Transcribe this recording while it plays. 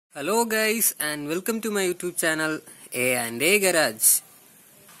Hello guys and welcome to my YouTube channel A&A Garage.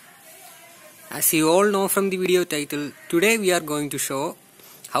 As you all know from the video title, today we are going to show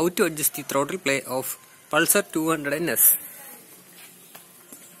how to adjust the throttle play of Pulsar 200NS.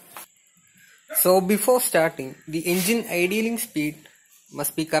 So before starting, the engine idling speed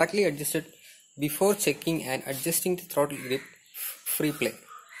must be correctly adjusted before checking and adjusting the throttle grip free play.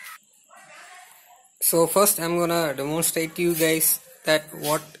 So first I'm gonna demonstrate to you guys that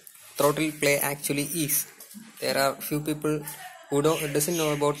what throttle play actually is. There are few people who doesn't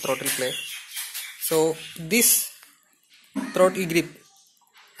know about throttle play. So this throttle grip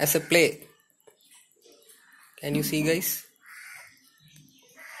as a play, can you see guys?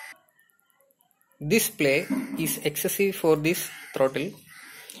 This play is excessive for this throttle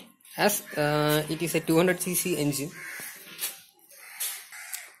as it is a 200cc engine.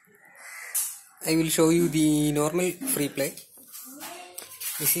 I will show you the normal free play.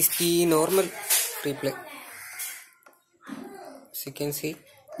 This is the normal free play. As you can see,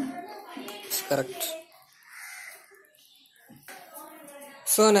 it's correct.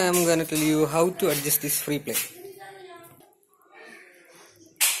 So now I am going to tell you how to adjust this free play.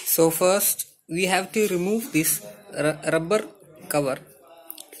 So first we have to remove this rubber cover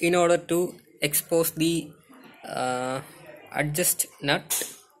in order to expose the adjust nut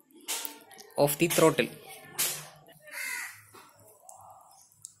of the throttle.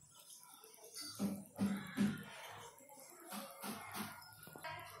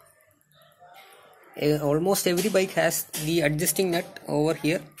 Almost every bike has the adjusting nut over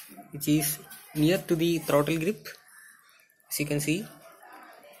here, which is near to the throttle grip, as you can see.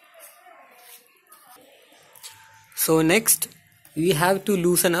 So next we have to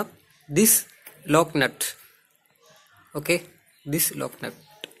loosen up this lock nut. Okay, this lock nut.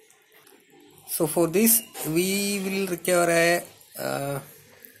 So for this we will require a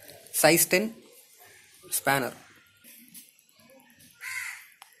size 10 spanner.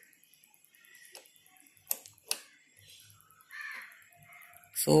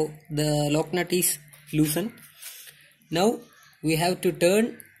 So the lock nut is loosened. Now we have to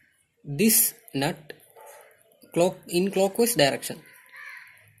turn this nut in clockwise direction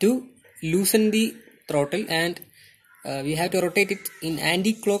to loosen the throttle, and we have to rotate it in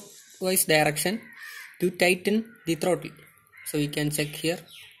anti-clockwise direction to tighten the throttle. So we can check here.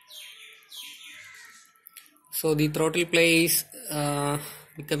 So the throttle play is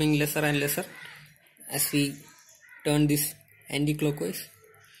becoming lesser and lesser as we turn this anti-clockwise.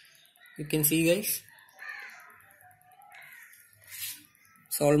 You can see guys,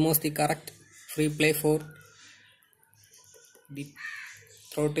 it's almost the correct free play for the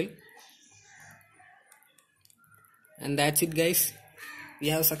throttle. And that's it guys, we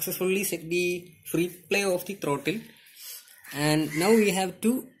have successfully set the free play of the throttle, and now we have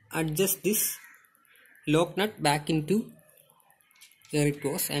to adjust this lock nut back into where it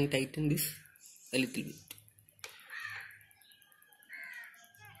was and tighten this a little bit.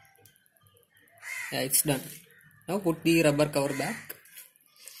 Yeah, it's done. Now put the rubber cover back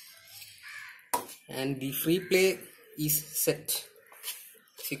and the free play is set.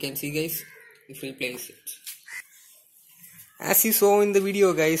 As you can see guys, the free play is set. As you saw in the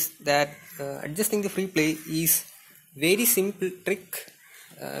video guys, that adjusting the free play is very simple trick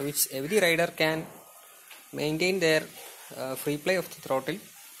which every rider can maintain their free play of the throttle.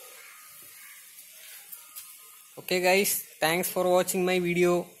 Okay guys, thanks for watching my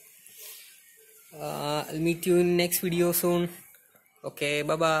video. I'll meet you in next video soon. Okay,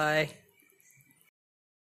 bye bye.